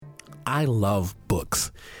I love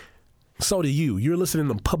books. So do you. You're listening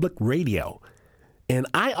to public radio. And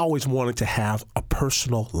I always wanted to have a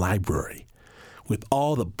personal library with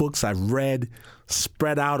all the books I've read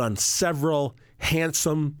spread out on several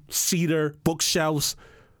handsome cedar bookshelves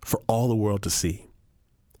for all the world to see.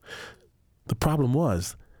 The problem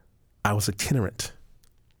was I was itinerant,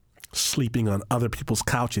 sleeping on other people's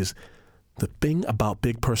couches. The thing about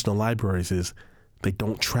big personal libraries is they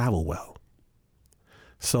don't travel well.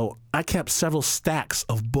 So I kept several stacks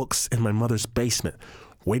of books in my mother's basement,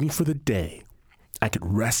 waiting for the day I could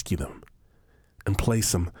rescue them and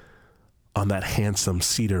place them on that handsome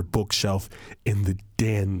cedar bookshelf in the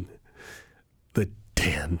den. The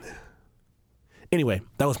den. Anyway,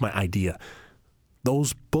 that was my idea.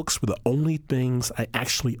 Those books were the only things I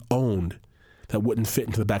actually owned that wouldn't fit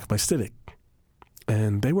into the back of my Civic.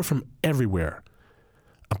 And they were from everywhere,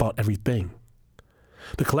 about everything.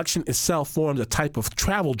 The collection itself formed a type of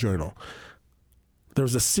travel journal. There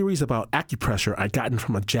was a series about acupressure I'd gotten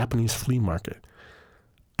from a Japanese flea market.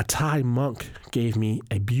 A Thai monk gave me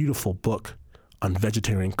a beautiful book on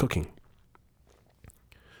vegetarian cooking.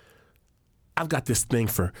 I've got this thing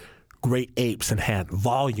for great apes and had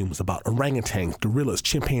volumes about orangutans, gorillas,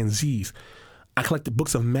 chimpanzees. I collected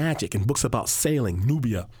books of magic and books about sailing,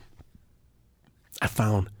 Nubia. I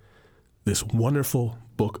found this wonderful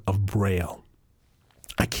book of Braille.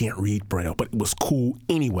 I can't read Braille, but it was cool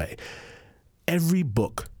anyway. Every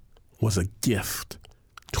book was a gift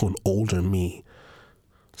to an older me,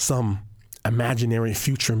 some imaginary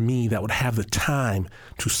future me that would have the time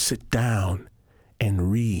to sit down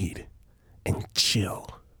and read and chill.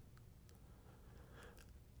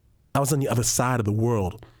 I was on the other side of the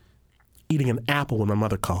world, eating an apple when my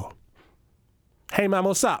mother called. "Hey, Mom,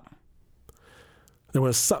 what's up?" There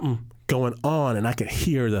was something going on, and I could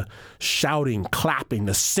hear the shouting, clapping,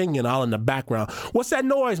 the singing all in the background. "What's that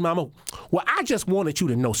noise, Mama?" "Well, I just wanted you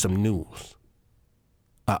to know some news."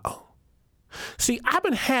 Uh-oh. See, I've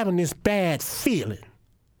been having this bad feeling.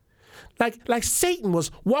 Like Satan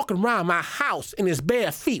was walking around my house in his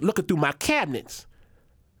bare feet looking through my cabinets.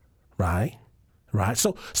 Right.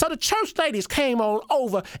 So the church ladies came on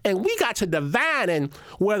over and we got to divining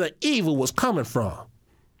where the evil was coming from.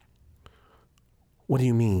 What do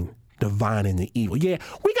you mean, divining the evil? Yeah,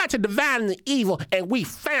 we got to divining the evil and we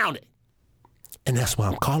found it. And that's why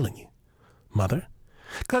I'm calling you, Mother.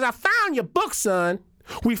 Because I found your book, son.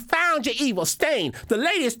 We found your evil stain. The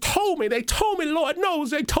ladies told me, Lord knows,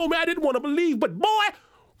 they told me I didn't want to believe, but boy,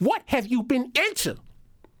 what have you been into?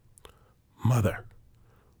 Mother,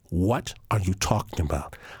 what are you talking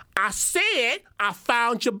about? I said I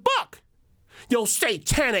found your book. Your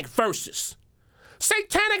satanic verses.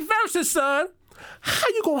 Satanic verses, son. How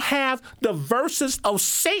you gonna have the verses of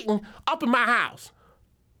Satan up in my house?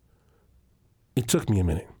 It took me a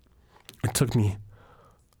minute. It took me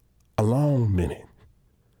a long minute.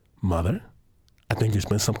 Mother, I think there's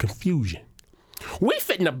been some confusion. We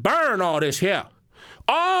fitting to burn all this here.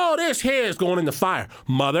 All this here is going in the fire.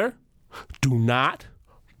 Mother, do not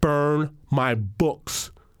burn my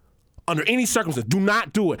books. Under any circumstance, do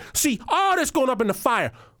not do it. See, all this going up in the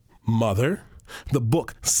fire. Mother, the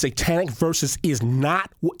book Satanic Verses is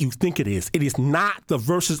not what you think it is. It is not the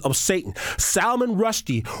verses of Satan. Salman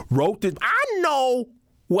Rushdie wrote this. I know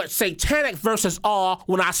what satanic verses are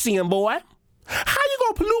when I see them, boy. How you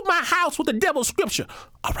gonna pollute my house with the devil's scripture?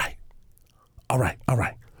 All right.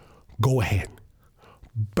 Go ahead.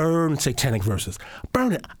 Burn Satanic Verses.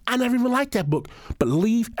 Burn it. I never even liked that book, but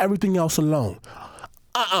leave everything else alone.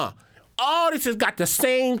 All this has got the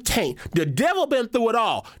same taint. The devil been through it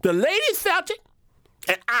all. The ladies felt it,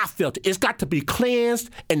 and I felt it. It's got to be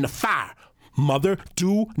cleansed in the fire. Mother,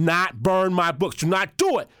 do not burn my books. Do not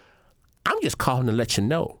do it. I'm just calling to let you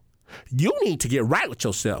know. You need to get right with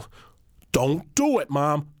yourself. Don't do it,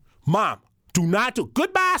 Mom. Mom, do not do it.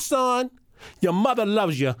 Goodbye, son. Your mother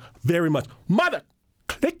loves you very much. Mother,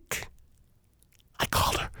 click. I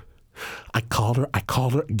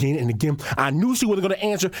called her again and again. I knew she wasn't going to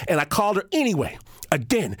answer, and I called her anyway.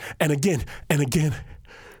 Again and again and again.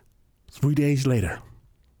 3 days later,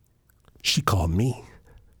 she called me.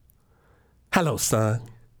 "Hello, son.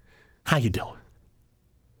 How you doing?"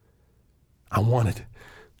 I wanted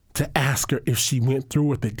to ask her if she went through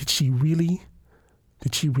with it. Did she really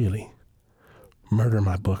murder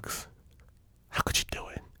my books? How could she do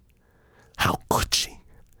it? How could she?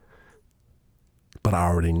 But I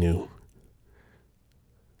already knew.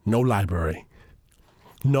 No library,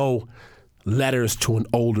 no letters to an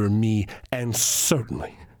older me, and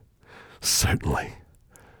certainly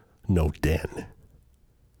no den.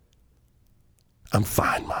 I'm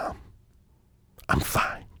fine, Mom. I'm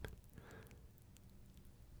fine.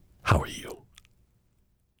 How are you?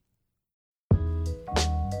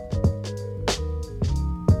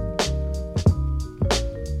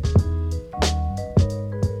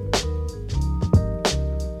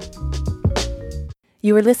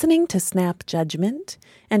 You are listening to Snap Judgment,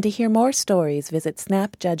 and to hear more stories, visit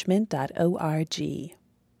snapjudgment.org.